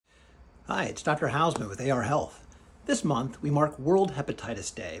Hi, it's Dr. Haussmann with AR Health. This month, we mark World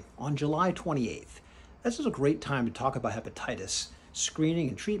Hepatitis Day on July 28th. This is a great time to talk about hepatitis, screening,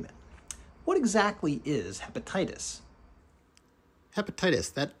 and treatment. What exactly is hepatitis?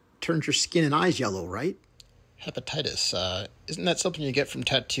 Hepatitis, that turns your skin and eyes yellow, right? Hepatitis, isn't that something you get from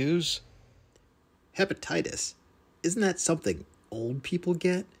tattoos? Hepatitis, isn't that something old people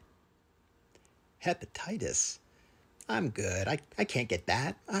get? Hepatitis? I'm good. I can't get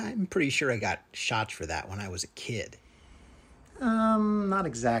that. I'm pretty sure I got shots for that when I was a kid. Not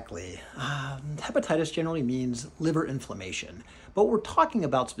exactly. Hepatitis generally means liver inflammation, but what we're talking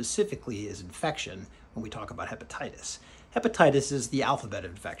about specifically is infection when we talk about hepatitis. Hepatitis is the alphabet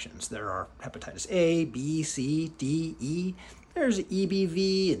of infections. There are hepatitis A, B, C, D, E. There's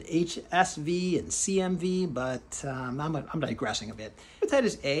EBV and HSV and CMV, but I'm digressing a bit.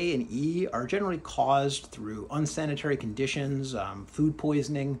 Hepatitis A and E are generally caused through unsanitary conditions, food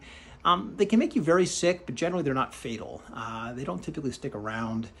poisoning. They can make you very sick, but generally they're not fatal. They don't typically stick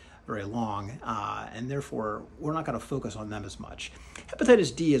around very long, and therefore we're not going to focus on them as much.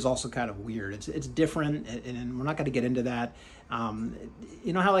 Hepatitis D is also kind of weird. It's different, and we're not going to get into that.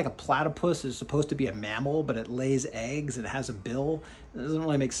 You know how like a platypus is supposed to be a mammal, but it lays eggs and it has a bill? It doesn't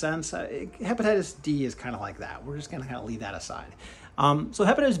really make sense. Hepatitis D is kind of like that. We're just going to kind of leave that aside. So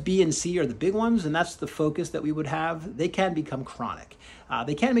hepatitis B and C are the big ones, and that's the focus that we would have. They can become chronic.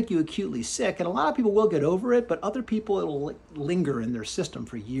 They can make you acutely sick, and a lot of people will get over it, but other people, it'll linger in their system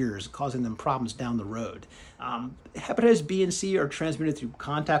for years, causing them problems down the road. Hepatitis B and C are transmitted through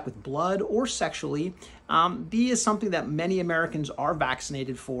contact with blood or sexually. B is something that many Americans are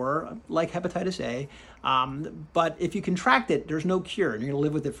vaccinated for, like hepatitis A. But if you contract it, there's no cure, and you're going to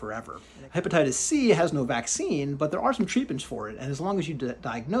live with it forever. Hepatitis C has no vaccine, but there are some treatments for it, and as long as you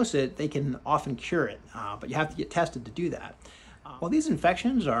diagnose it, they can often cure it, but you have to get tested to do that. While these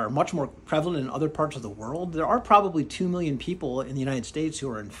infections are much more prevalent in other parts of the world, there are probably 2 million people in the United States who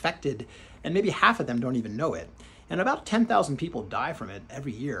are infected, and maybe half of them don't even know it. And about 10,000 people die from it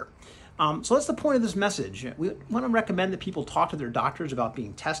every year. So that's the point of this message. We want to recommend that people talk to their doctors about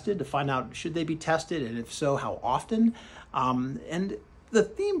being tested to find out should they be tested, and if so, how often. And the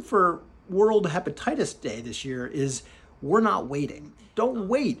theme for World Hepatitis Day this year is we're not waiting. Don't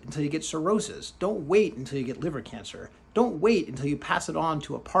wait until you get cirrhosis. Don't wait until you get liver cancer. Don't wait until you pass it on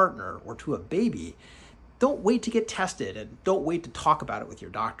to a partner or to a baby. Don't wait to get tested, and don't wait to talk about it with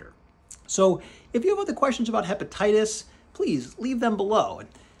your doctor. So if you have other questions about hepatitis, please leave them below. And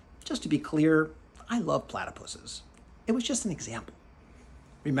just to be clear, I love platypuses. It was just an example.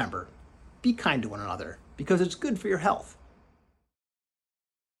 Remember, be kind to one another because it's good for your health.